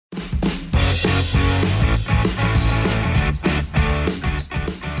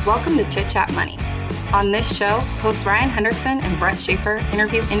Welcome to Chit Chat Money. On this show, hosts Ryan Henderson and Brett Schaefer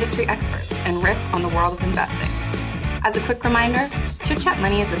interview industry experts and riff on the world of investing. As a quick reminder, Chit Chat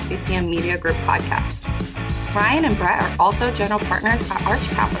Money is a CCM Media Group podcast. Ryan and Brett are also general partners at Arch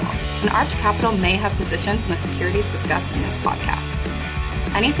Capital, and Arch Capital may have positions in the securities discussed in this podcast.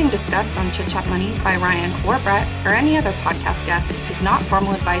 Anything discussed on Chit Chat Money by Ryan or Brett or any other podcast guests is not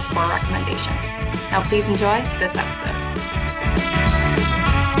formal advice or recommendation. Now please enjoy this episode.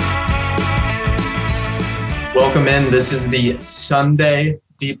 Welcome in. This is the Sunday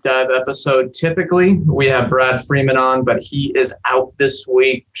deep dive episode. Typically, we have Brad Freeman on, but he is out this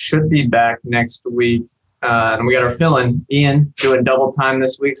week, should be back next week. And we got our fill-in, Ian, doing double time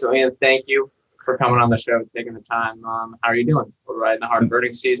this week. So Ian, thank you for coming on the show, taking the time. How are you doing? We're riding the hard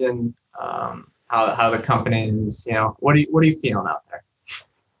birding season. How the company is, what are you feeling out there?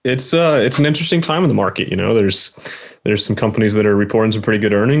 It's an interesting time in the market. There's some companies that are reporting some pretty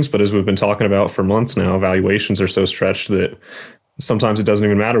good earnings, but as we've been talking about for months now, valuations are so stretched that sometimes it doesn't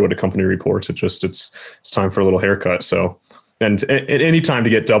even matter what a company reports. It's time for a little haircut. So, and at any time to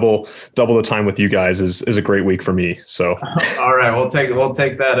get double the time with you guys is a great week for me. So, all right, we'll take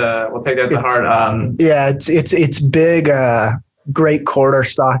that to heart. It's big. Great quarter,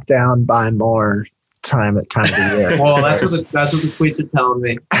 stock down, buy more. Time of the year. Well, that's what the tweets are telling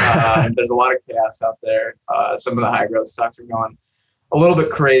me. There's a lot of chaos out there. Some of the high growth stocks are going a little bit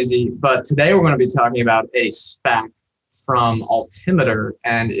crazy. But today we're going to be talking about a SPAC from Altimeter,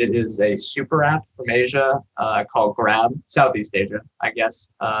 and it is a super app from Asia called Grab, Southeast Asia, I guess.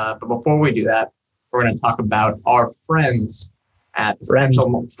 But before we do that, we're going to talk about our friends at the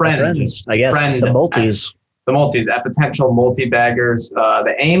multis at Potential Multi-Baggers.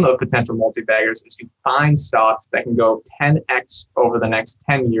 The aim of Potential Multi-Baggers is to find stocks that can go 10x over the next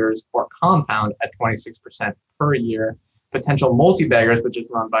 10 years or compound at 26% per year. Potential Multi-Baggers, which is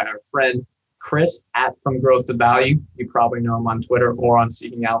run by our friend Chris at From Growth to Value. You probably know him on Twitter or on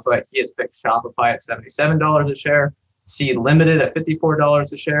Seeking Alpha. He has picked Shopify at $77 a share, Seed Limited at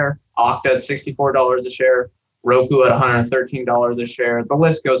 $54 a share, Okta at $64 a share, Roku at $113 a share. The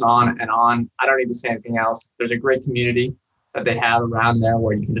list goes on and on. I don't need to say anything else. There's a great community that they have around there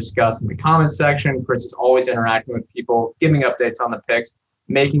where you can discuss in the comments section. Chris is always interacting with people, giving updates on the picks,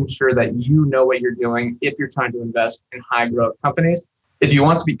 making sure that you know what you're doing if you're trying to invest in high growth companies. If you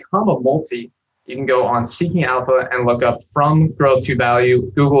want to become a multi, you can go on Seeking Alpha and look up From Growth to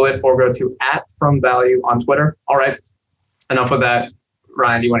Value, Google it, or go to @FromValue on Twitter. All right, enough of that.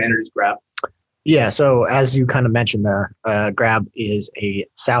 Ryan, do you want to introduce Grab? Yeah, so as you kind of mentioned there, Grab is a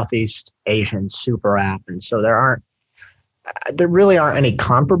Southeast Asian super app. And so there really aren't any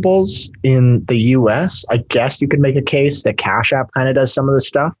comparables in the US. I guess you could make a case that Cash App kind of does some of the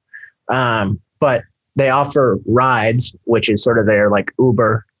stuff. But they offer rides, which is sort of their like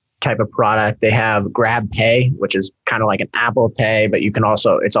Uber type of product. They have Grab Pay, which is kind of like an Apple Pay, but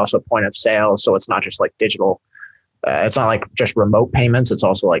it's also point of sale. So it's not just like digital. It's not like just remote payments. It's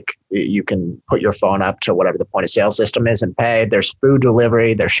also like you can put your phone up to whatever the point of sale system is and pay. There's food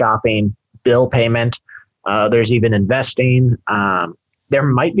delivery, there's shopping, bill payment. There's even investing. There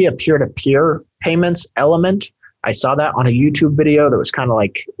might be a peer-to-peer payments element. I saw that on a YouTube video that was kind of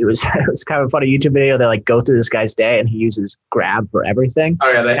like, it was kind of a funny YouTube video. They like go through this guy's day and he uses Grab for everything.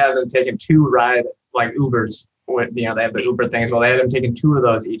 Oh yeah, they have them taking 2 ride like Ubers. They have the Uber thing as well. They had them taking 2 of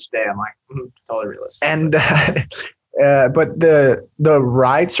those each day. I'm like, totally realistic. And but the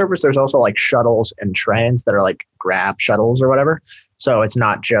ride service, there's also like shuttles and trains that are like Grab shuttles or whatever. So it's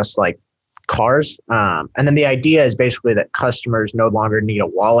not just like cars. And then the idea is basically that customers no longer need a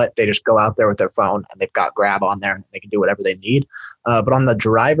wallet. They just go out there with their phone and they've got Grab on there and they can do whatever they need. But on the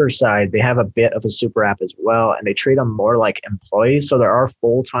driver side, they have a bit of a super app as well, and they treat them more like employees. So there are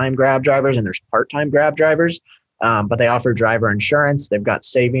full-time Grab drivers and there's part-time Grab drivers. But they offer driver insurance. They've got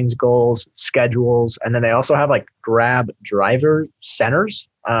savings goals, schedules, and then they also have like Grab driver centers.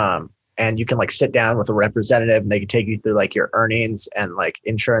 And you can like sit down with a representative and they can take you through like your earnings and like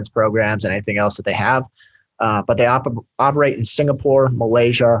insurance programs and anything else that they have. But they operate in Singapore,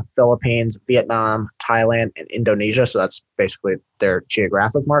 Malaysia, Philippines, Vietnam, Thailand, and Indonesia. So that's basically their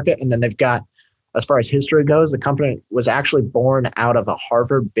geographic market. And then they've got, as far as history goes, the company was actually born out of a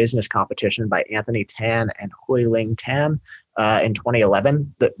Harvard business competition by Anthony Tan and Hui Ling Tan in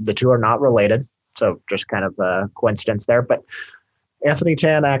 2011. The two are not related, so just kind of a coincidence there. But Anthony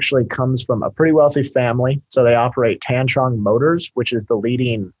Tan actually comes from a pretty wealthy family. So they operate Tan Truong Motors, which is the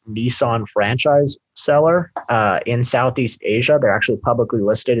leading Nissan franchise seller in Southeast Asia. They're actually publicly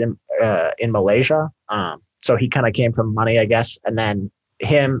listed in Malaysia. So he kind of came from money, I guess. And then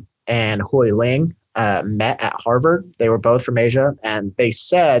him and Hui Ling met at Harvard. They were both from Asia, and they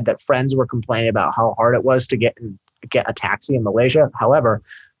said that friends were complaining about how hard it was to get a taxi in Malaysia. However,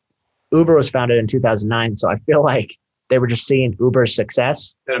 Uber was founded in 2009, so I feel like they were just seeing Uber's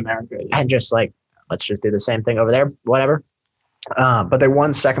success in America, and just like, let's just do the same thing over there, whatever. But they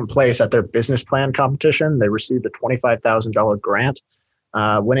won second place at their business plan competition. They received a $25,000 grant.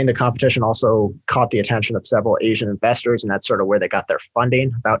 Winning the competition also caught the attention of several Asian investors, and that's sort of where they got their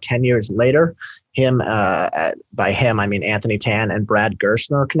funding. About 10 years later, by him, I mean Anthony Tan and Brad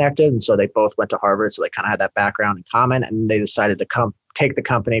Gerstner connected, and so they both went to Harvard, so they kind of had that background in common, and they decided to take the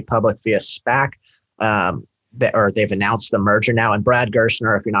company public via SPAC. They've announced the merger now. And Brad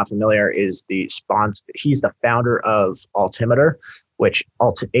Gerstner, if you're not familiar, is the sponsor. He's the founder of Altimeter, which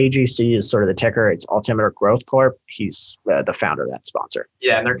AGC is sort of the ticker. It's Altimeter Growth Corp. He's the founder of that sponsor.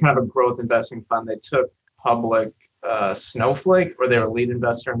 Yeah, and they're kind of a growth investing fund. They took public Snowflake, or they were lead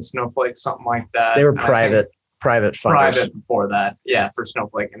investor in Snowflake, something like that. They were private funders. Private before that, yeah, for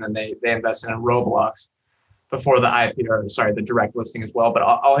Snowflake, and then they invested in Roblox before the IPO, the direct listing as well. But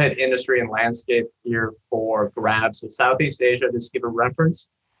I'll hit industry and landscape here for Grab. So Southeast Asia, just to give a reference,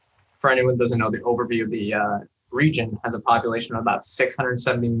 for anyone who doesn't know, the overview of the region has a population of about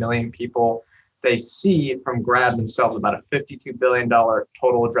 670 million people. They see from Grab themselves about a $52 billion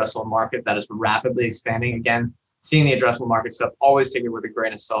total addressable market that is rapidly expanding. Again, seeing the addressable market stuff, always take it with a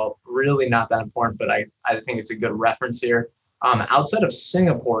grain of salt. Really not that important, but I think it's a good reference here. Outside of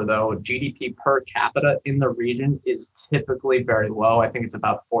Singapore, though, GDP per capita in the region is typically very low. I think it's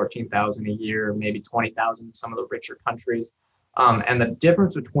about 14,000 a year, maybe 20,000 in some of the richer countries. And the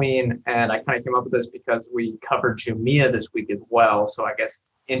difference between, and I kind of came up with this because we covered Jumia this week as well, so I guess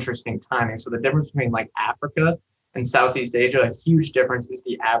interesting timing. So the difference between like Africa and Southeast Asia, a huge difference is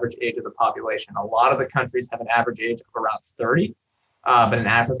the average age of the population. A lot of the countries have an average age of around 30, but in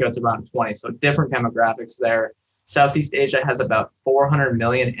Africa it's around 20. So different demographics there. Southeast Asia has about 400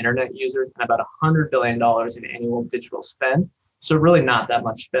 million internet users and about $100 billion in annual digital spend. So really not that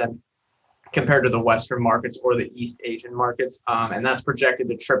much spend compared to the Western markets or the East Asian markets. And that's projected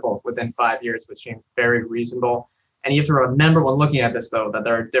to triple within 5 years, which seems very reasonable. And you have to remember when looking at this, though, that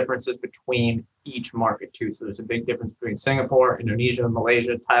there are differences between each market, too. So there's a big difference between Singapore, Indonesia,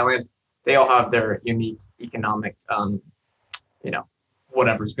 Malaysia, Thailand. They all have their unique economic,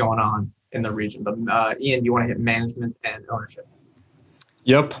 whatever's going on in the region. But Ian, do you want to hit management and ownership?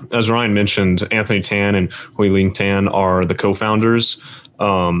 Yep. As Ryan mentioned, Anthony Tan and Hui-Ling Tan are the co-founders.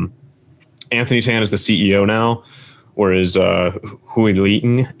 Anthony Tan is the CEO now, whereas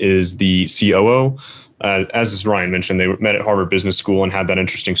Hui-Ling is the COO. As Ryan mentioned, they met at Harvard Business School and had that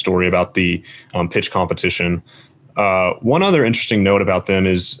interesting story about the pitch competition. One other interesting note about them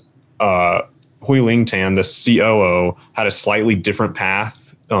is Hui-Ling Tan, the COO, had a slightly different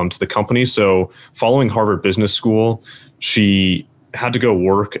path to the company. So following Harvard Business School, she had to go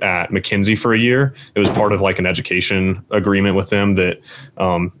work at McKinsey for a year. It was part of like an education agreement with them that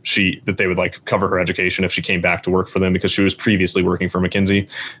they would like cover her education if she came back to work for them, because she was previously working for McKinsey.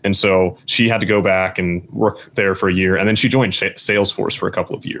 And so she had to go back and work there for a year. And then she joined Salesforce for a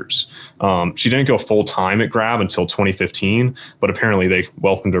couple of years. She didn't go full time at Grab until 2015, but apparently they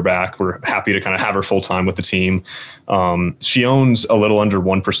welcomed her back. We're happy to kind of have her full time with the team. She owns a little under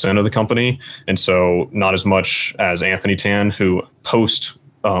 1% of the company. And so not as much as Anthony Tan, who post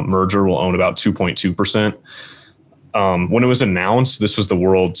merger will own about 2.2%. When it was announced, this was the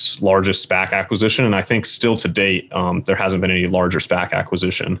world's largest SPAC acquisition. And I think still to date, there hasn't been any larger SPAC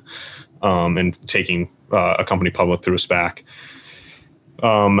acquisition and taking a company public through a SPAC.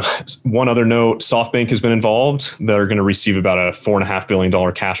 One other note, SoftBank has been involved. They're going to receive about a $4.5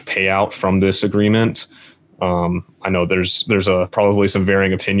 billion cash payout from this agreement. I know there's probably some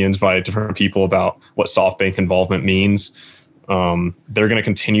varying opinions by different people about what SoftBank involvement means. They're going to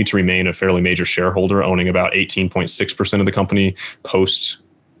continue to remain a fairly major shareholder, owning about 18.6% of the company post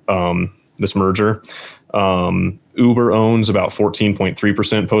this merger. Uber owns about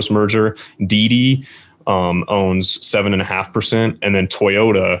 14.3% post merger. Didi owns 7.5%, and then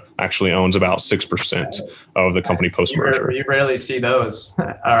Toyota actually owns about 6% of the company post merger. You rarely see those,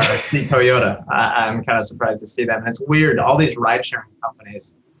 or see Toyota. I'm kind of surprised to see them. And it's weird. All these ride sharing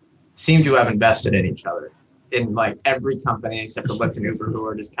companies seem to have invested in each other. In like every company except for Lyft and Uber, who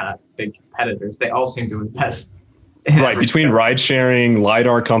are just kind of big competitors, they all seem to invest. Right. Between ride sharing,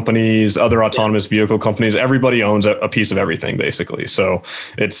 LiDAR companies, other autonomous vehicle companies, everybody owns a piece of everything, basically. So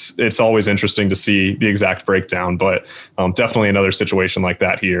it's always interesting to see the exact breakdown, but definitely another situation like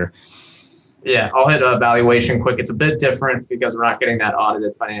that here. Yeah, I'll hit a valuation quick. It's a bit different because we're not getting that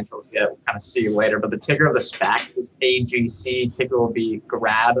audited financials yet. We'll kind of see later. But the ticker of the SPAC is AGC. Ticker will be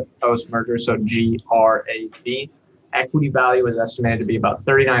Grab post-merger, so GRAB. Equity value is estimated to be about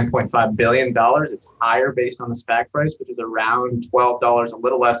 $39.5 billion. It's higher based on the SPAC price, which is around $12, a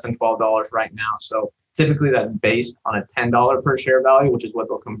little less than $12 right now. So typically that's based on a $10 per share value, which is what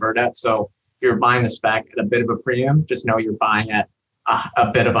they'll convert at. So if you're buying the SPAC at a bit of a premium, just know you're buying at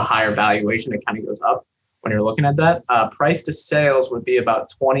a bit of a higher valuation. It kind of goes up when you're looking at that. Price to sales would be about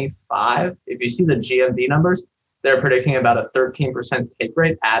 25. If you see the GMV numbers, they're predicting about a 13% take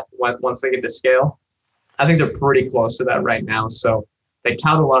rate at once they get to scale. I think they're pretty close to that right now. So they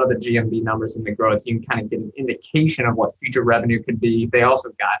tout a lot of the GMV numbers and the growth. You can kind of get an indication of what future revenue could be. They also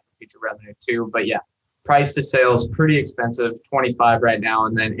got future revenue too. But yeah, price to sales, pretty expensive, 25 right now.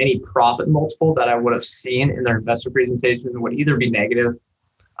 And then any profit multiple that I would have seen in their investor presentation would either be negative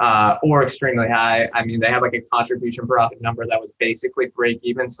or extremely high. I mean, they have like a contribution profit number that was basically break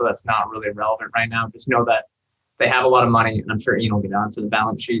even. So that's not really relevant right now. Just know that they have a lot of money, and I'm sure Ian will get onto the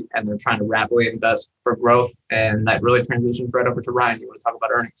balance sheet, and they're trying to rapidly invest for growth. And that really transitions right over to Ryan. You want to talk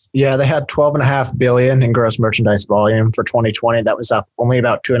about earnings? Yeah, they had $12.5 billion in gross merchandise volume for 2020. That was up only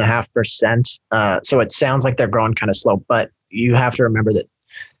about 2.5%. So it sounds like they're growing kind of slow, but you have to remember that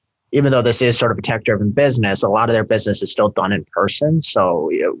even though this is sort of a tech-driven business, a lot of their business is still done in person. So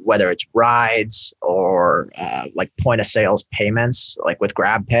whether it's rides or like point of sales payments, like with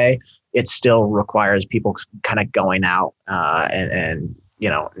GrabPay, it still requires people kind of going out and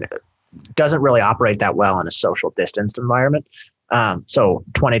doesn't really operate that well in a social distanced environment. So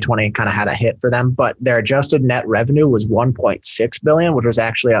 2020 kind of had a hit for them, but their adjusted net revenue was $1.6 billion, which was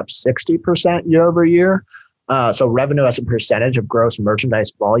actually up 60% year over year. So revenue as a percentage of gross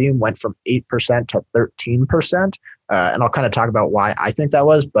merchandise volume went from 8% to 13%. And I'll kind of talk about why I think that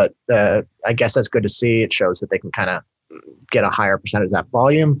was, but I guess that's good to see. It shows that they can kind of get a higher percentage of that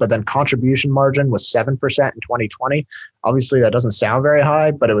volume. But then contribution margin was 7% in 2020. Obviously, that doesn't sound very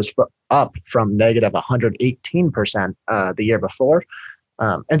high, but it was up from negative 118% the year before.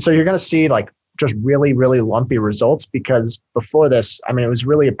 And so you're going to see like just really, really lumpy results because before this, I mean, it was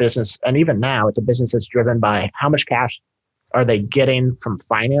really a business. And even now, it's a business that's driven by how much cash are they getting from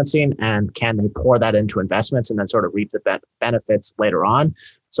financing and can they pour that into investments and then sort of reap the benefits later on.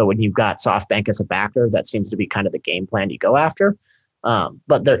 So when you've got SoftBank as a backer, that seems to be kind of the game plan you go after.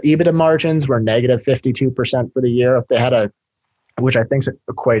 But their EBITDA margins were negative 52% for the year. They had which I think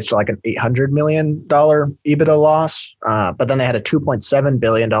equates to like an $800 million EBITDA loss. But then they had a $2.7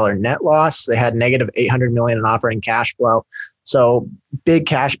 billion net loss. They had negative $800 million in operating cash flow. So big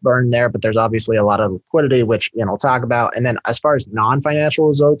cash burn there, but there's obviously a lot of liquidity, which I'll talk about. And then as far as non-financial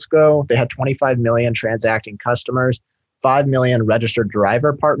results go, they had 25 million transacting customers, 5 million registered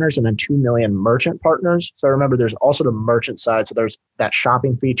driver partners, and then 2 million merchant partners. So remember, there's also the merchant side. So there's that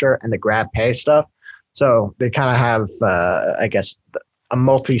shopping feature and the GrabPay stuff. So they kind of have, I guess, a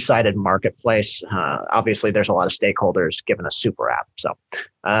multi-sided marketplace. Obviously, there's a lot of stakeholders given a super app. So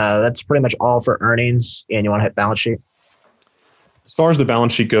that's pretty much all for earnings. And you want to hit balance sheet? As far as the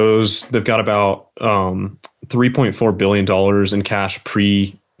balance sheet goes, they've got about $3.4 billion in cash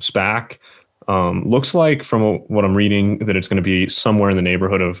pre-SPAC. Looks like from what I'm reading that it's going to be somewhere in the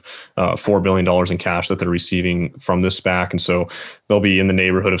neighborhood of $4 billion in cash that they're receiving from this SPAC. And so they'll be in the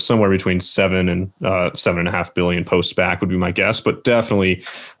neighborhood of somewhere between 7 and 7.5 billion post-SPAC would be my guess. But definitely,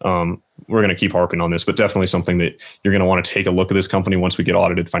 we're going to keep harping on this, but definitely something that you're going to want to take a look at this company once we get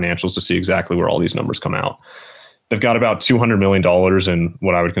audited financials to see exactly where all these numbers come out. They've got about $200 million in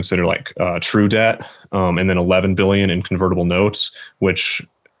what I would consider like true debt, and then $11 billion in convertible notes, which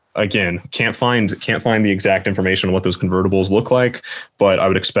again, can't find the exact information on what those convertibles look like, but I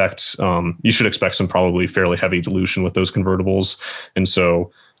would expect you should expect some probably fairly heavy dilution with those convertibles. And so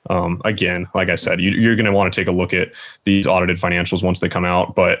again, like I said, you're going to want to take a look at these audited financials once they come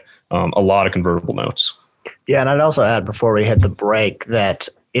out, but a lot of convertible notes. Yeah, and I'd also add before we hit the break that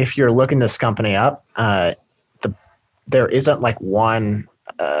if you're looking this company up, there isn't like one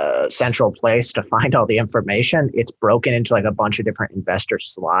central place to find all the information. It's broken into like a bunch of different investor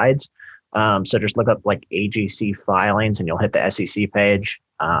slides. So just look up like AGC filings and you'll hit the SEC page.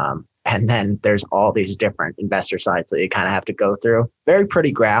 And then there's all these different investor sites that you kind of have to go through. Very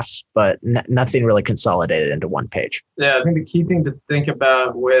pretty graphs, but nothing really consolidated into one page. Yeah, I think the key thing to think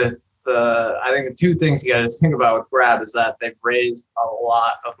about with the two things you got to think about with Grab is that they've raised a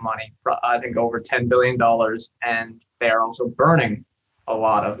lot of money, I think over $10 billion, and they're also burning a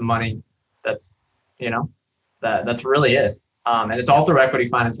lot of money. That's really it. And it's all through equity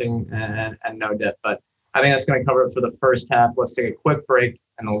financing and no debt. But I think that's going to cover it for the first half. Let's take a quick break,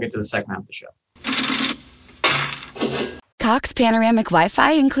 and then we'll get to the second half of the show. Cox Panoramic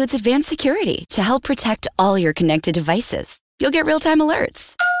Wi-Fi includes advanced security to help protect all your connected devices. You'll get real-time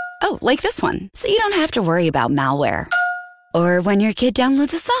alerts. Oh, like this one, so you don't have to worry about malware. Or when your kid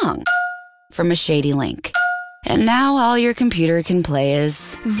downloads a song from a shady link. And now all your computer can play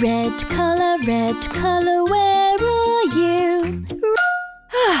is... Red color, where are you?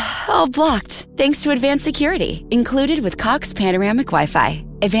 all blocked, thanks to advanced security, included with Cox Panoramic Wi-Fi.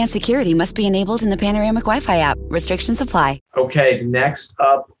 Advanced security must be enabled in the Panoramic Wi-Fi app. Restrictions apply. Okay, next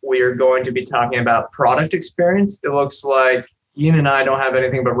up, we are going to be talking about product experience. It looks like Ian and I don't have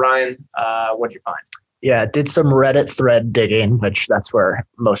anything, but Ryan, what'd you find? Yeah, did some Reddit thread digging, which that's where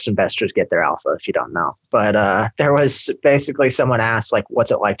most investors get their alpha, if you don't know. But there was basically someone asked, like,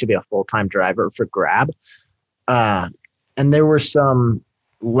 what's it like to be a full-time driver for Grab? And there were some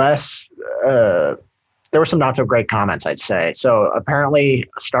there were some not so great comments, I'd say. So apparently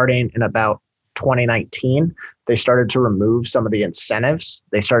starting in about 2019, they started to remove some of the incentives.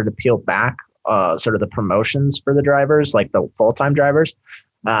 They started to peel back sort of the promotions for the drivers, like the full-time drivers.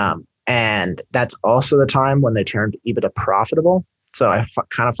 And that's also the time when they turned EBITDA profitable. So I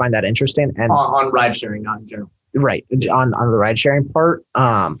kind of find that interesting. And on ride sharing, not in general. Right. On the ride sharing part.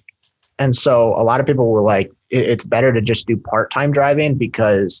 And so a lot of people were like, it's better to just do part-time driving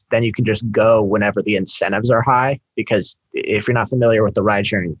because then you can just go whenever the incentives are high. Because if you're not familiar with the ride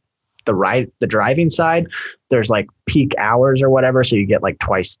sharing, the driving side, there's like peak hours or whatever. So you get like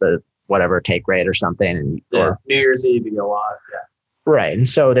twice the whatever take rate or something. And New Year's Eve, you get a lot. Yeah. Right. And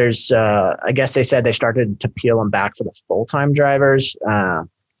so there's, I guess they said they started to peel them back for the full-time drivers.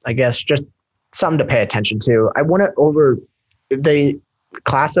 I guess just something to pay attention to. They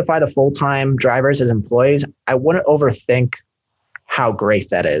classify the full-time drivers as employees. I wouldn't overthink how great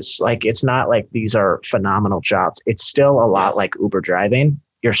that is. Like, it's not like these are phenomenal jobs. It's still a lot like Uber driving.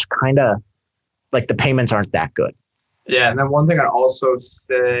 You're kind of like, the payments aren't that good. Yeah, and then one thing I'd also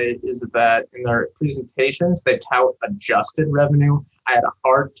say is that in their presentations, they tout adjusted revenue. I had a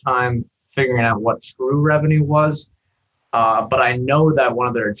hard time figuring out what true revenue was, but I know that one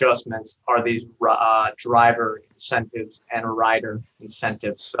of their adjustments are these driver incentives and rider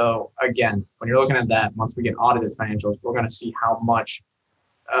incentives. So again, when you're looking at that, once we get audited financials, we're going to see how much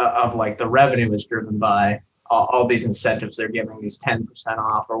of like the revenue is driven by all these incentives they're giving, these 10%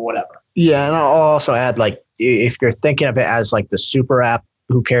 off or whatever. Yeah, and I'll also add, like, if you're thinking of it as like the super app,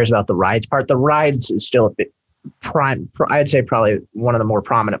 who cares about the rides part? The rides is still a bit I'd say probably one of the more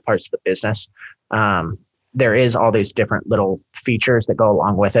prominent parts of the business. There is all these different little features that go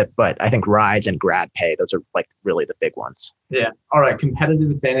along with it, but I think rides and Grab Pay, those are like really the big ones. Yeah. All right.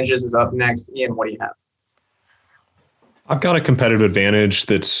 Competitive advantages is up next. Ian, what do you have? I've got a competitive advantage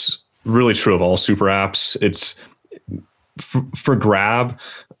that's really true of all super apps. It's for Grab.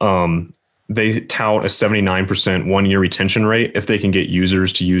 They tout a 79% 1-year retention rate if they can get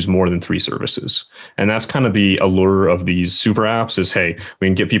users to use more than 3 services. And that's kind of the allure of these super apps is, hey, we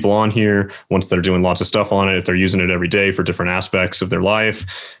can get people on here once they're doing lots of stuff on it. If they're using it every day for different aspects of their life,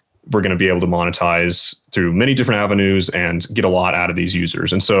 we're going to be able to monetize through many different avenues and get a lot out of these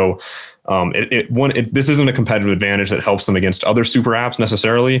users. And so this isn't a competitive advantage that helps them against other super apps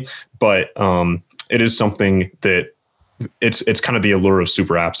necessarily, but it is something that it's kind of the allure of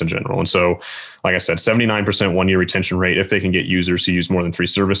super apps in general. And so, like I said, 79% 1-year retention rate if they can get users to use more than 3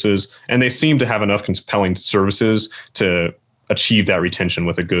 services. And they seem to have enough compelling services to achieve that retention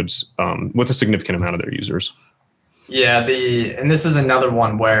with with a significant amount of their users. Yeah, and this is another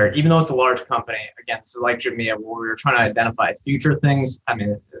one where even though it's a large company, again, this is like Jumia, where we were trying to identify future things. I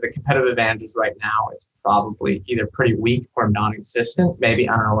mean, the competitive advantages right now, it's probably either pretty weak or non-existent. Maybe,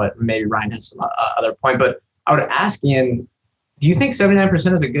 I don't know what, maybe Ryan has some other point, but I would ask Ian, do you think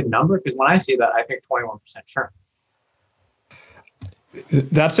 79% is a good number? Because when I see that, I think 21% churn.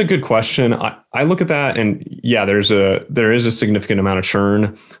 That's a good question. I look at that and yeah, there is a significant amount of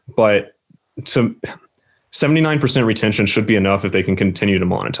churn, but 79% retention should be enough if they can continue to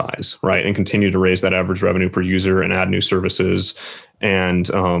monetize, right? And continue to raise that average revenue per user and add new services. And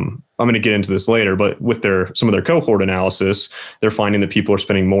I'm going to get into this later, but with some of their cohort analysis, they're finding that people are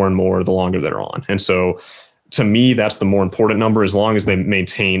spending more and more the longer they're on. And so to me, that's the more important number. As long as they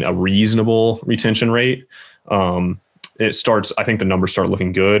maintain a reasonable retention rate, I think the numbers start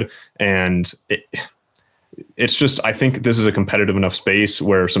looking good. And it's just, I think this is a competitive enough space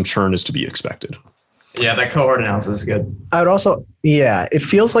where some churn is to be expected. Yeah, that cohort analysis is good. I would also, it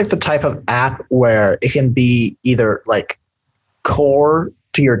feels like the type of app where it can be either like core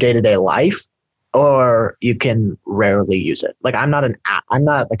to your day-to-day life or you can rarely use it. Like I'm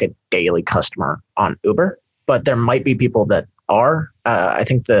not like a daily customer on Uber, but there might be people that are. I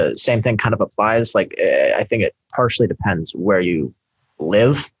think the same thing kind of applies. Like I think it partially depends where you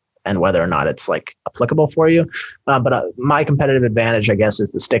live and whether or not it's like applicable for you. But my competitive advantage, I guess,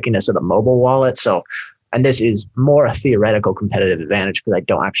 is the stickiness of the mobile wallet. So, and this is more a theoretical competitive advantage because I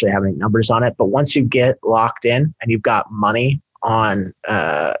don't actually have any numbers on it. But once you get locked in and you've got money on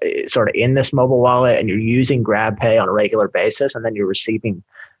sort of in this mobile wallet and you're using GrabPay on a regular basis, and then you're receiving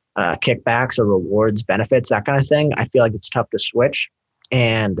kickbacks or rewards, benefits, that kind of thing, I feel like it's tough to switch.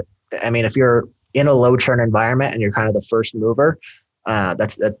 And I mean, if you're in a low churn environment and you're kind of the first mover,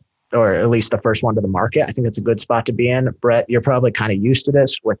 or at least the first one to the market, I think that's a good spot to be in. Brett, you're probably kind of used to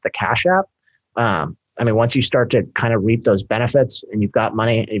this with the Cash App. I mean, once you start to kind of reap those benefits and you've got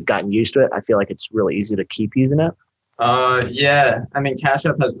money and you've gotten used to it, I feel like it's really easy to keep using it. Yeah. I mean, Cash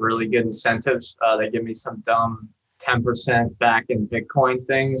App has really good incentives. They give me some dumb 10% back in Bitcoin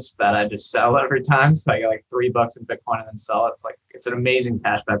things that I just sell every time. So I get like $3 in Bitcoin and then sell it. It's an amazing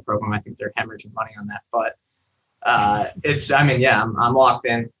cashback program. I think they're hemorrhaging money on that, but I'm locked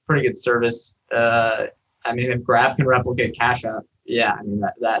in. Pretty good service. I mean, if Grab can replicate Cash App, yeah, I mean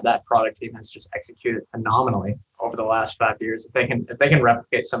that product team has just executed phenomenally over the last 5 years. If they can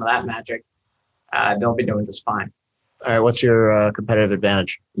replicate some of that magic, they'll be doing just fine. All right, what's your competitive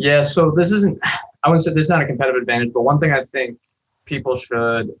advantage? Yeah, so this is not a competitive advantage, but one thing I think people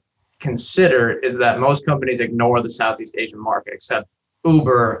should consider is that most companies ignore the Southeast Asian market, except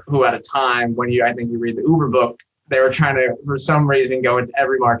Uber, who at a time when I think you read the Uber book, they were trying to, for some reason, go into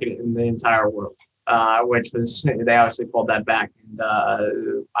every market in the entire world, which was, they obviously pulled that back. And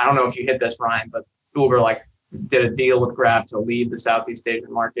I don't know if you hit this, Ryan, but Uber did a deal with Grab to leave the Southeast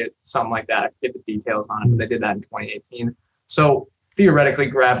Asian market, something like that. I forget the details on it, but they did that in 2018. So theoretically,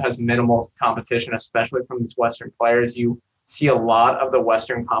 Grab has minimal competition, especially from these Western players. You see a lot of the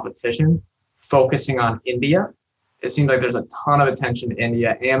Western competition focusing on India. It seems like there's a ton of attention to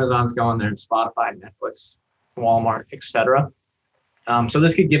India. Amazon's going there, and Spotify, Netflix, Walmart, etc. So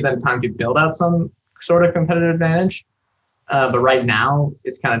this could give them time to build out some sort of competitive advantage. But right now,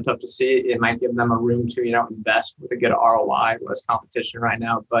 it's kind of tough to see. It might give them a room to, invest with a good ROI, less competition right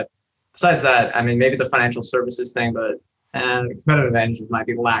now. But besides that, I mean, maybe the financial services thing, but the competitive advantages might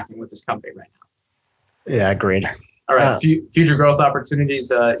be lacking with this company right now. Yeah, agreed. All right, future growth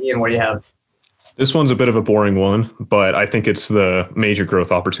opportunities. Ian, what do you have? This one's a bit of a boring one, but I think it's the major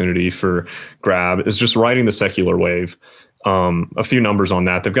growth opportunity for Grab is just riding the secular wave. A few numbers on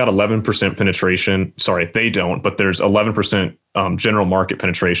that. They've got 11% penetration. Sorry, they don't, but there's 11% general market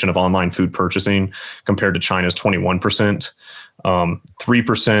penetration of online food purchasing compared to China's 21%.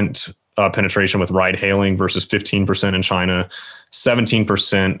 3% penetration with ride hailing versus 15% in China.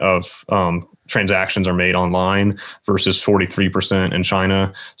 17% of transactions are made online versus 43% in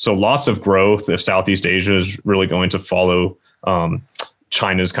China. So lots of growth if Southeast Asia is really going to follow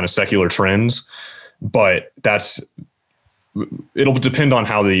China's kind of secular trends. But it'll depend on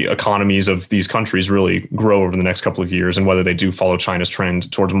how the economies of these countries really grow over the next couple of years and whether they do follow China's trend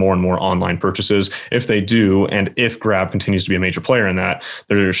towards more and more online purchases. If they do, and if Grab continues to be a major player in that,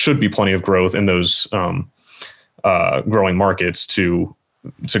 there should be plenty of growth in those growing markets to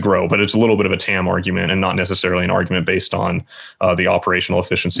grow. But it's a little bit of a TAM argument and not necessarily an argument based on the operational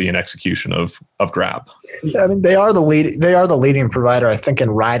efficiency and execution of Grab. Yeah, I mean, they are the leading provider, I think, in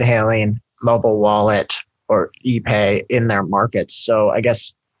ride hailing, mobile wallet, or ePay in their markets. So I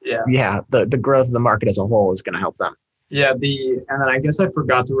guess, the growth of the market as a whole is going to help them. Yeah, and then I guess I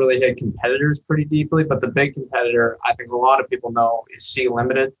forgot to really hit competitors pretty deeply, but the big competitor I think a lot of people know is Sea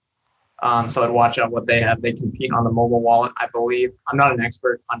Limited. So I'd watch out what they have. They compete on the mobile wallet, I believe. I'm not an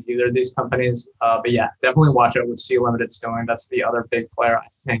expert on either of these companies, but yeah, definitely watch out what Sea Limited's doing. That's the other big player, I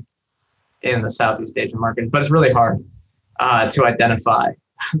think, in the Southeast Asian market. But it's really hard to identify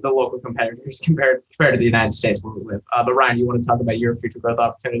the local competitors compared to the United States where we live. But Ryan, you want to talk about your future growth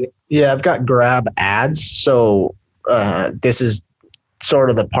opportunity? Yeah, I've got Grab Ads. So this is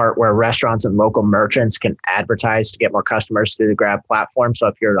sort of the part where restaurants and local merchants can advertise to get more customers through the Grab platform. So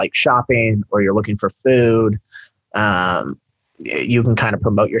if you're like shopping or you're looking for food, you can kind of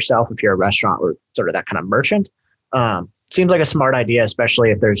promote yourself if you're a restaurant or sort of that kind of merchant. Seems like a smart idea, especially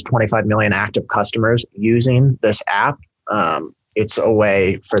if there's 25 million active customers using this app. It's a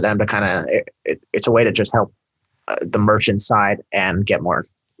way for them to it's a way to just help the merchant side and get more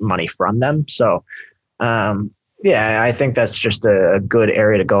money from them. So, I think that's just a good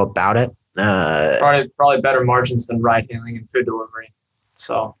area to go about it. Probably better margins than ride hailing and food delivery.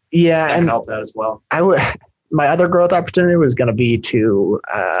 So yeah, that can help that as well. my other growth opportunity was going to be to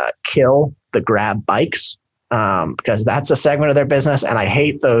kill the Grab bikes, because that's a segment of their business, and I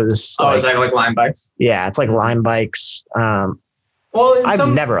hate those. Is that like Lime bikes? Yeah, it's like Lime bikes. Well, I've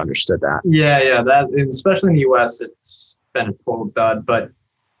never understood that. Yeah, that especially in the US, it's been a total dud. But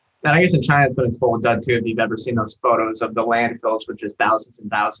and I guess in China, it's been a total dud too. If you've ever seen those photos of the landfills with just thousands and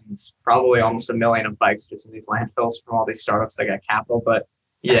thousands, probably almost 1 million of bikes just in these landfills from all these startups that got capital. But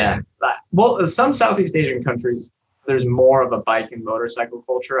yeah, well, some Southeast Asian countries, there's more of a bike and motorcycle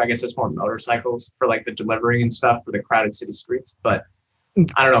culture. I guess it's more motorcycles for like the delivery and stuff for the crowded city streets. But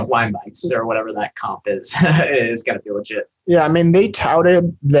I don't know if Lime bikes or whatever that comp is going to be legit. Yeah, I mean, they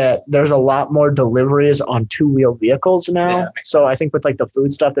touted that there's a lot more deliveries on two-wheel vehicles now. Yeah, so I think with like the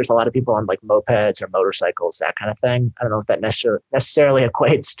food stuff, there's a lot of people on like mopeds or motorcycles, that kind of thing. I don't know if that necessarily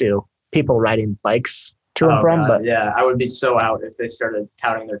equates to people riding bikes to and from. God, but yeah, I would be so out if they started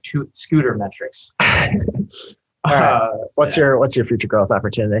touting their scooter metrics. All right. What's your future growth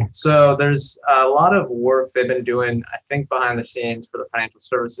opportunity? So there's a lot of work they've been doing, I think, behind the scenes for the financial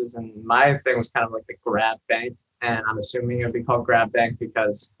services. And my thing was kind of like the Grab Bank. And I'm assuming it would be called Grab Bank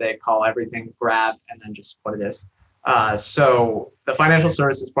because they call everything Grab and then just what it is. So the financial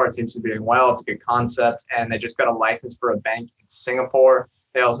services part seems to be doing well. It's a good concept. And they just got a license for a bank in Singapore.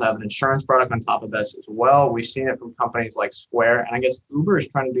 They also have an insurance product on top of this as well. We've seen it from companies like Square. And I guess Uber is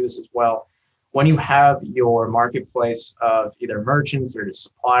trying to do this as well. When you have your marketplace of either merchants or just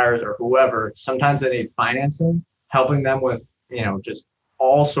suppliers or whoever, sometimes they need financing, helping them with, just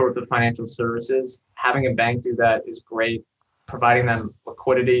all sorts of financial services. Having a bank do that is great. Providing them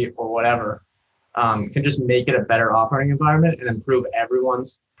liquidity or whatever can just make it a better operating environment and improve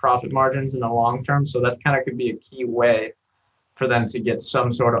everyone's profit margins in the long term. So that's kind of could be a key way for them to get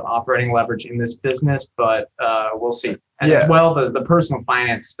some sort of operating leverage in this business, but we'll see. And as well, the personal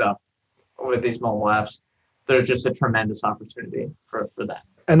finance stuff with these mobile apps, there's just a tremendous opportunity for that.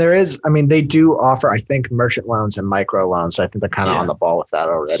 And there is, they do offer, I think, merchant loans and micro loans. So I think they're kind of on the ball with that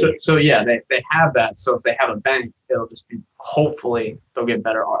already. So yeah, they have that. So if they have a bank, it'll just be, hopefully they'll get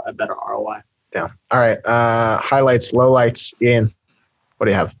a better ROI. Yeah. All right. Highlights, lowlights. Ian, what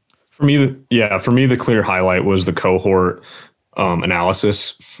do you have? For me, the clear highlight was the cohort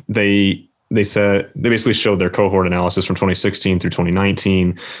analysis. They basically showed their cohort analysis from 2016 through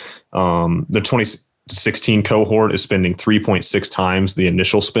 2019. The 2016 cohort is spending 3.6 times the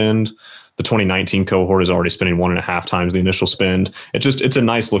initial spend. The 2019 cohort is already spending 1.5 times the initial spend. It's a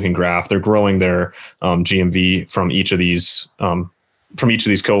nice looking graph. They're growing their GMV from each of these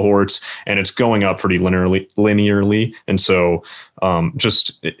cohorts, and it's going up pretty linearly. And so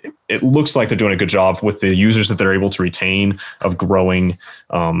it looks like they're doing a good job with the users that they're able to retain of growing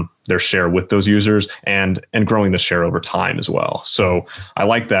their share with those users and growing the share over time as well. So I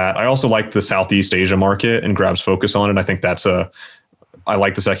like that. I also like the Southeast Asia market and Grab's focus on it. I think I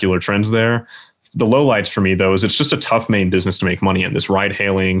like the secular trends there. The lowlights for me, though, is it's just a tough main business to make money in. This ride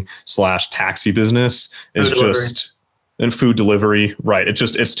hailing / taxi business is and food delivery, right?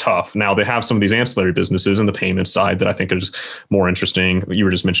 It's tough. Now they have some of these ancillary businesses in the payment side that I think are just more interesting. You were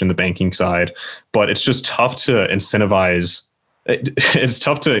just mentioning the banking side, but it's just tough to incentivize. It's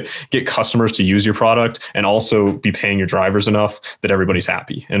tough to get customers to use your product and also be paying your drivers enough that everybody's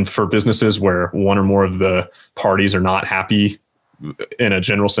happy. And for businesses where one or more of the parties are not happy in a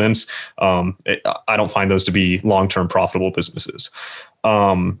general sense, I don't find those to be long-term profitable businesses.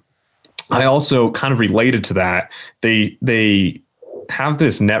 I also kind of related to that. They have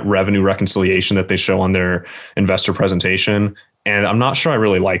this net revenue reconciliation that they show on their investor presentation. And I'm not sure I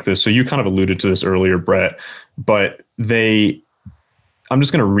really like this. So you kind of alluded to this earlier, Brett, but I'm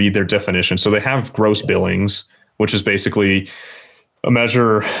just going to read their definition. So they have gross billings, which is basically a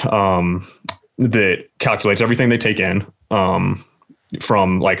measure that calculates everything they take in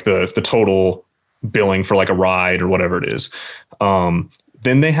from like the total billing for like a ride or whatever it is.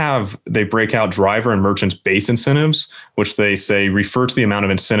 Then they break out driver and merchants base incentives, which they say refer to the amount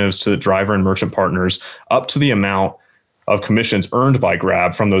of incentives to the driver and merchant partners up to the amount of commissions earned by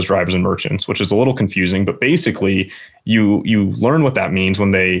Grab from those drivers and merchants, which is a little confusing. But basically, you learn what that means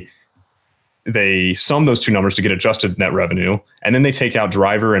when they sum those two numbers to get adjusted net revenue, and then they take out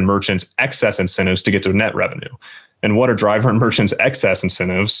driver and merchants excess incentives to get to net revenue. And what are driver and merchants excess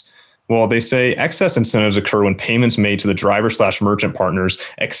incentives? Well, they say excess incentives occur when payments made to the driver / merchant partners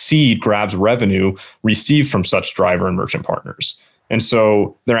exceed Grab's revenue received from such driver and merchant partners. And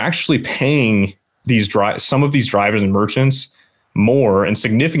so they're actually paying some of these drivers and merchants more and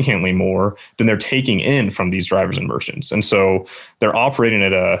significantly more than they're taking in from these drivers and merchants. And so they're operating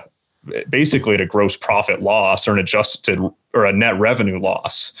at basically at a gross profit loss or an adjusted or a net revenue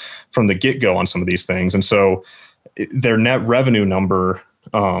loss from the get-go on some of these things. And so their net revenue number,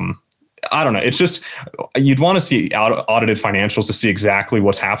 I don't know. It's just, you'd want to see audited financials to see exactly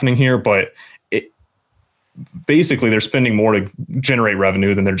what's happening here, but basically they're spending more to generate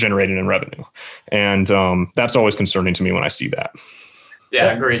revenue than they're generating in revenue. And that's always concerning to me when I see that.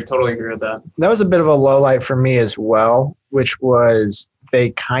 Yeah, agreed. Totally agree with that. That was a bit of a low light for me as well, which was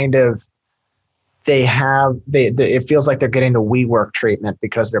it feels like they're getting the WeWork treatment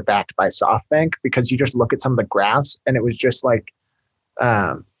because they're backed by SoftBank, because you just look at some of the graphs and it was just like,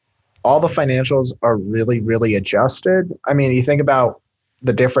 all the financials are really, really adjusted. I mean, you think about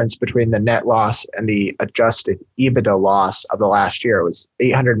the difference between the net loss and the adjusted EBITDA loss of the last year. It was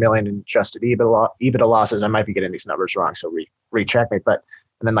 800 million in adjusted EBITDA losses. I might be getting these numbers wrong, so recheck me. And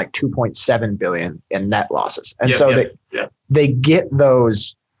then like 2.7 billion in net losses. And they get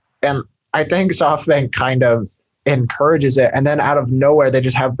those. And I think SoftBank kind of encourages it. And then out of nowhere, they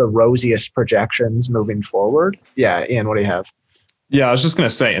just have the rosiest projections moving forward. Yeah, Ian, what do you have? Yeah, I was just going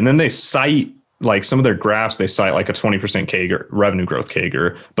to say, and then they cite like some of their graphs, they cite like a 20% CAGR, revenue growth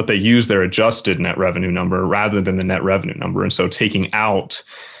CAGR, but they use their adjusted net revenue number rather than the net revenue number. And so taking out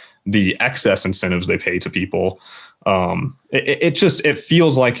the excess incentives they pay to people, it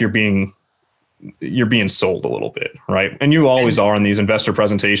feels like you're being sold a little bit, right? And you always are in these investor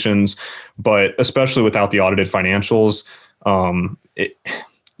presentations, but especially without the audited financials,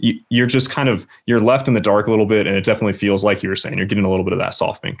 you're just you're left in the dark a little bit. And it definitely feels like you were saying, you're getting a little bit of that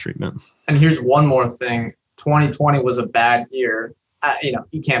SoftBank treatment. And here's one more thing. 2020 was a bad year.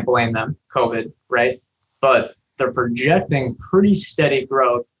 You can't blame them, COVID, right? But they're projecting pretty steady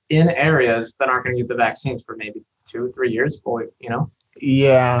growth in areas that aren't going to get the vaccines for maybe 2-3 years fully,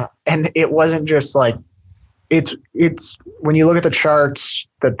 Yeah. And it wasn't just like, it's when you look at the charts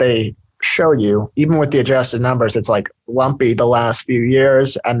that they show you, even with the adjusted numbers, it's like lumpy the last few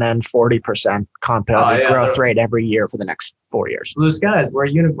years and then 40% compounded growth rate every year for the next 4 years. Blue skies, we're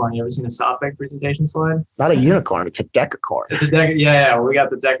a unicorn. You ever seen a SoftBank presentation slide? Not a unicorn, it's a decacorn. It's a yeah, we got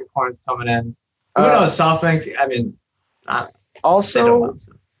the decacorns coming in. Who knows, SoftBank, I mean, also,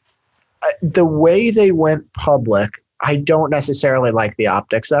 the way they went public, I don't necessarily like the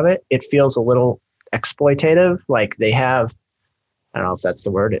optics of it. It feels a little exploitative. Like they have, I don't know if that's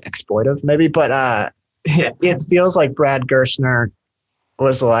the word, exploitive maybe, but it feels like Brad Gerstner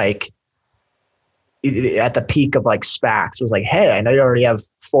was like at the peak of like SPACs, was like, hey, I know you already have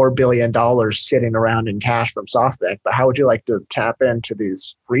 $4 billion sitting around in cash from SoftBank, but how would you like to tap into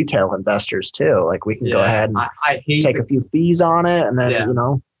these retail investors too? Like we can go ahead and take a few fees on it and then,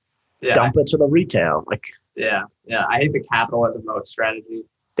 dump it to the retail. Like, yeah. I hate the capitalism mode strategy.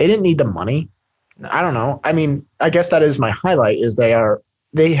 They didn't need the money. No. I don't know. I mean, I guess that is my highlight is they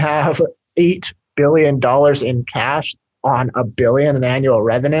have $8 billion in cash on $1 billion in annual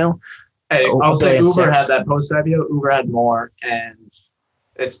revenue. Hey, I'll say Uber had that post IPO. Uber had more and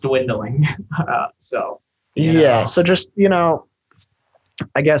it's dwindling. So just,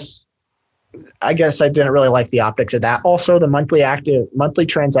 I guess I didn't really like the optics of that. Also, the monthly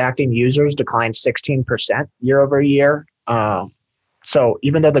transacting users declined 16% year over year. So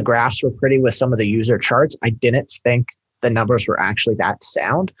even though the graphs were pretty with some of the user charts, I didn't think the numbers were actually that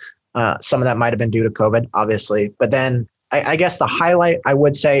sound. Some of that might have been due to COVID, obviously. But then I guess the highlight I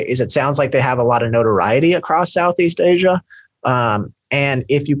would say is it sounds like they have a lot of notoriety across Southeast Asia. And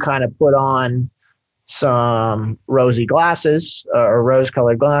if you kind of put on some rosy glasses or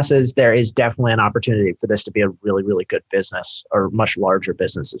rose-colored glasses, there is definitely an opportunity for this to be a really, really good business or much larger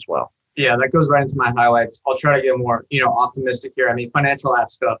business as well. Yeah, that goes right into my highlights. I'll try to get more, optimistic here. I mean, financial app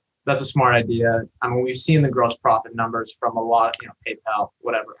stuff, that's a smart idea. I mean, we've seen the gross profit numbers from a lot, PayPal,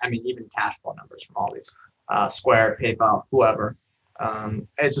 whatever. I mean, even cash flow numbers from all these, Square, PayPal, whoever.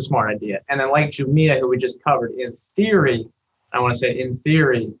 It's a smart idea. And then like Jumia, who we just covered, in theory,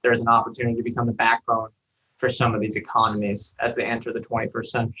 there's an opportunity to become the backbone for some of these economies as they enter the 21st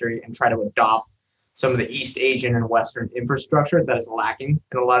century and try to adopt some of the East Asian and Western infrastructure that is lacking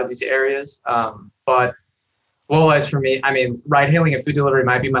in a lot of these areas. But lowlights for me, I mean, ride hailing and food delivery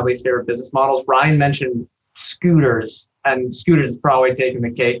might be my least favorite business models. Ryan mentioned scooters, and scooters is probably taking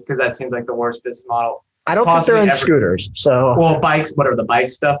the cake because that seems like the worst business model. I don't think they're in scooters. So bikes, whatever, the bike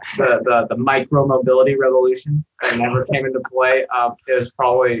stuff, the micro mobility revolution that never came into play. It was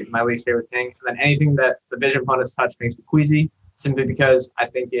probably my least favorite thing. And then anything that the Vision Fund has touched makes me queasy, simply because I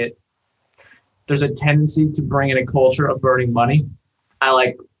think there's a tendency to bring in a culture of burning money. I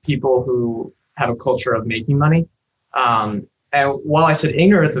like people who have a culture of making money. And while I said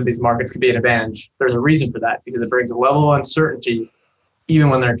ignorance of these markets could be an advantage, there's a reason for that, because it brings a level of uncertainty,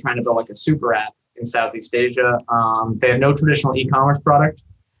 even when they're trying to build like a super app. in Southeast Asia. They have no traditional e-commerce product,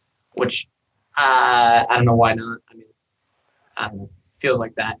 which I don't know why not. I mean, I don't know. Feels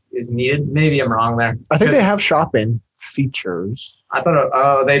like that is needed. Maybe I'm wrong there. I think they have shopping features. I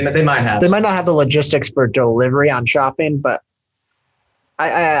thought they might have. They might not have the logistics for delivery on shopping, but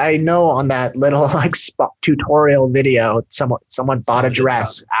I know on that little like tutorial video, someone bought a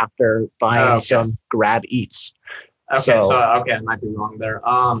dress after buying some Grab Eats. Okay, so I might be wrong there.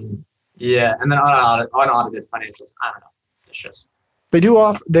 Yeah, and then unaudited financials. I don't know. It's just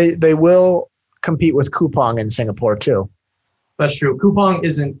they will compete with Coupang in Singapore too. That's true. Coupang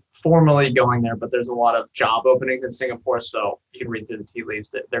isn't formally going there, but there's a lot of job openings in Singapore, so you can read through the tea leaves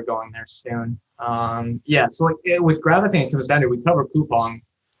that they're going there soon. So like with Grab, I think it comes down to we cover Coupang.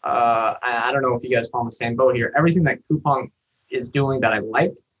 I don't know if you guys fall in the same boat here. Everything that Coupang is doing that I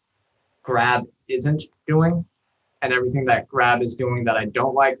like, Grab isn't doing, and everything that Grab is doing that I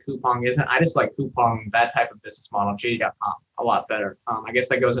don't like, Coupang isn't. I just like Coupang, that type of business model, JD.com, a lot better. I guess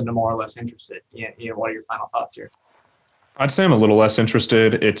that goes into more or less interested. What are your final thoughts here? I'd say I'm a little less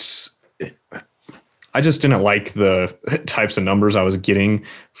interested. I just didn't like the types of numbers I was getting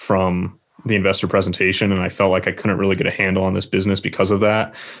from the investor presentation, and I felt like I couldn't really get a handle on this business because of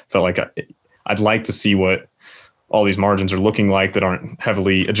that. Felt like I'd like to see what all these margins are looking like that aren't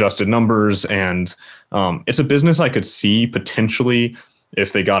heavily adjusted numbers. And it's a business I could see potentially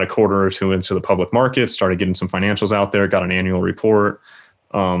if they got a quarter or two into the public market, started getting some financials out there, got an annual report.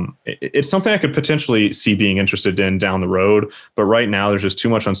 It's something I could potentially see being interested in down the road, but right now there's just too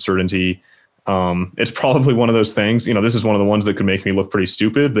much uncertainty. It's probably one of those things, this is one of the ones that could make me look pretty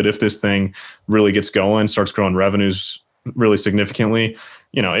stupid, that if this thing really gets going, starts growing revenues really significantly,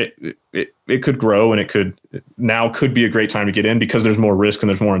 it could grow, and it could be a great time to get in because there's more risk and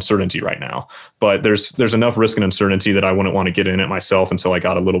there's more uncertainty right now. But there's enough risk and uncertainty that I wouldn't want to get in it myself until I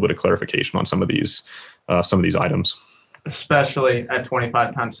got a little bit of clarification on some of these items. Especially at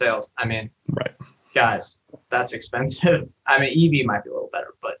 25 times sales. I mean, right, guys, that's expensive. I mean, EV might be a little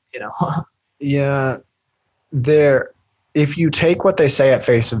better, but Yeah, if you take what they say at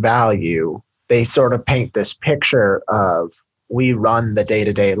face value, they sort of paint this picture of we run the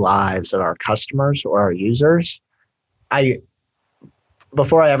day-to-day lives of our customers or our users.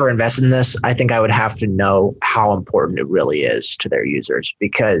 Before I ever invested in this, I think I would have to know how important it really is to their users,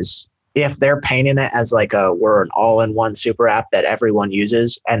 because if they're painting it as like we're an all-in-one super app that everyone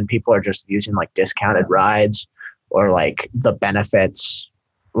uses and people are just using like discounted rides or like the benefits,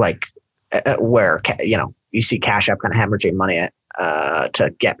 like where, you see Cash App kind of hemorrhaging money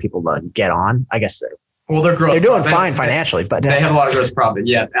to get people to get on. I guess they're doing fine financially, but they have a lot of gross profit.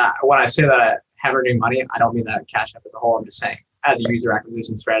 Yeah. When I say that hemorrhaging money, I don't mean that Cash App as a whole. I'm just saying as a user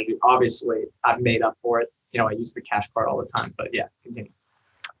acquisition strategy, obviously I've made up for it. I use the Cash Card all the time, but yeah, continue.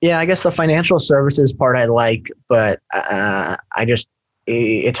 Yeah, I guess the financial services part I like, but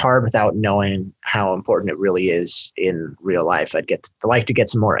it's hard without knowing how important it really is in real life. I like to get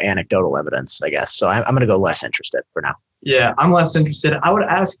some more anecdotal evidence, I guess. So I'm going to go less interested for now. Yeah, I'm less interested. I would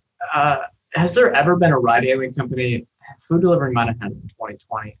ask, has there ever been a ride-hailing company, food delivery might have had in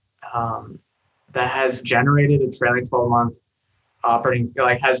 2020, that has generated a trailing 12-month operating,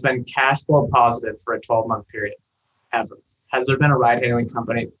 has been cash flow positive for a 12-month period ever? Has there been a ride-hailing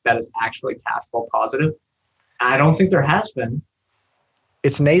company that is actually cash flow positive? I don't think there has been.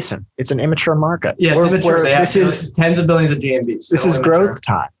 It's nascent. It's an immature market. Yeah, it's immature. This is tens of billions of GMV. This is growth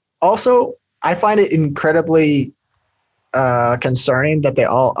time. Also, I find it incredibly concerning that they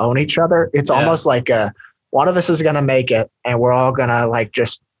all own each other. It's almost like one of us is going to make it, and we're all going to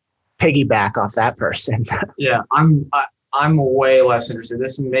just piggyback off that person. Yeah, I'm way less interested.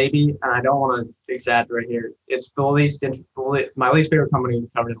 This maybe, and I don't want to exaggerate here, it's my least favorite company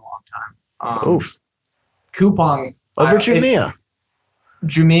we've covered in a long time. Oof. Coupang. Over Jumia.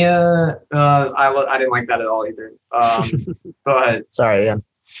 Jumia, I didn't like that at all either. But sorry, Ian.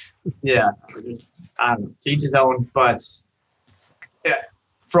 Yeah, I don't know, to each his own. But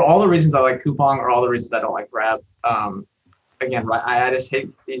for all the reasons I like Coupang or all the reasons I don't like Grab, again, I just hate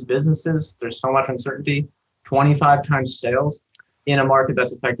these businesses. There's so much uncertainty. 25 times sales in a market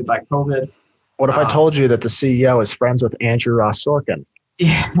that's affected by COVID. What if I told you that the CEO is friends with Andrew Ross Sorkin?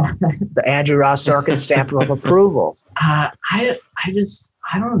 Yeah. The Andrew Ross Sorkin stamp of approval. I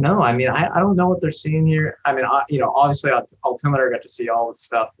don't know. I mean, I don't know what they're seeing here. I mean, obviously Altimeter got to see all this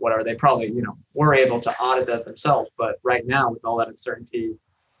stuff, whatever. They probably, were able to audit that themselves. But right now with all that uncertainty,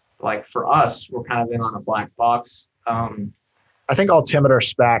 like for us, we're kind of in on a black box. I think Altimeter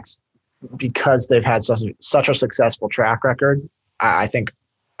SPACs, because they've had such a successful track record, I think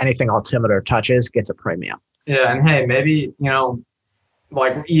anything Altimeter touches gets a premium. Yeah, and hey, maybe,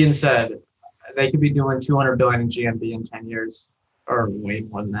 like Ian said, they could be doing 200 billion in GMV in 10 years, or way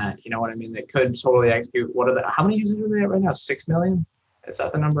more than that. You know what I mean? They could totally execute. How many users are they at right now? 6 million? Is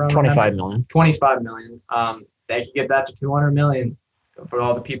that the number? 25 million. 25 million. They could get that to 200 million for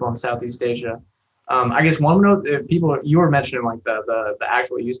all the people in Southeast Asia. I guess one note, people, you were mentioning like the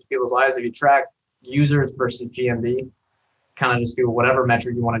actual use to people's lives. If you track users versus GMV, kind of just do whatever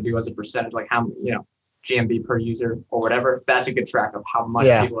metric you want to do as a percentage, like how, GMV per user or whatever. That's a good track of how much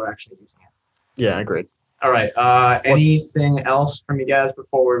people are actually using it. Yeah, agreed. All right. Anything else from you guys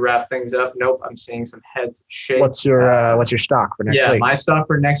before we wrap things up? Nope. I'm seeing some heads shake. What's your stock for next week? Yeah, my stock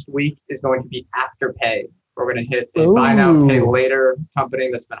for next week is going to be Afterpay. We're going to hit a buy now, pay later company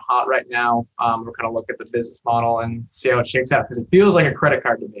that's been hot right now. We're going to look at the business model and see how it shakes out because it feels like a credit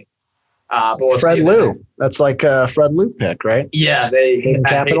card to me. But we'll Fred Liu. That's like a Fred Liu pick, right? Yeah, Hayden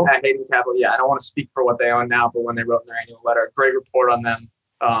Capital. Hayden Capital. Yeah, I don't want to speak for what they own now, but when they wrote in their annual letter, great report on them.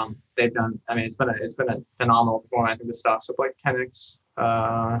 They've done. I mean, it's been a phenomenal performance. I think the stock's up like 10x.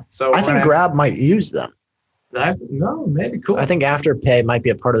 So I think Grab might use them. No, maybe cool. I think Afterpay might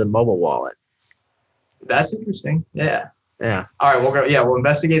be a part of the mobile wallet. That's interesting. Yeah. Yeah. All right. We'll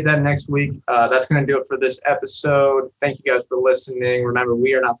investigate that next week. That's going to do it for this episode. Thank you guys for listening. Remember,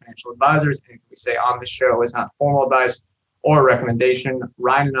 we are not financial advisors. Anything we say on the show is not formal advice or recommendation.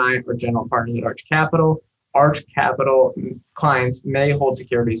 Ryan and I are general partners at Arch Capital. Arch Capital clients may hold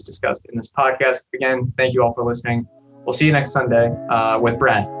securities discussed in this podcast. Again, thank you all for listening. We'll see you next Sunday with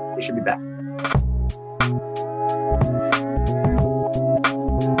Brad. He should be back.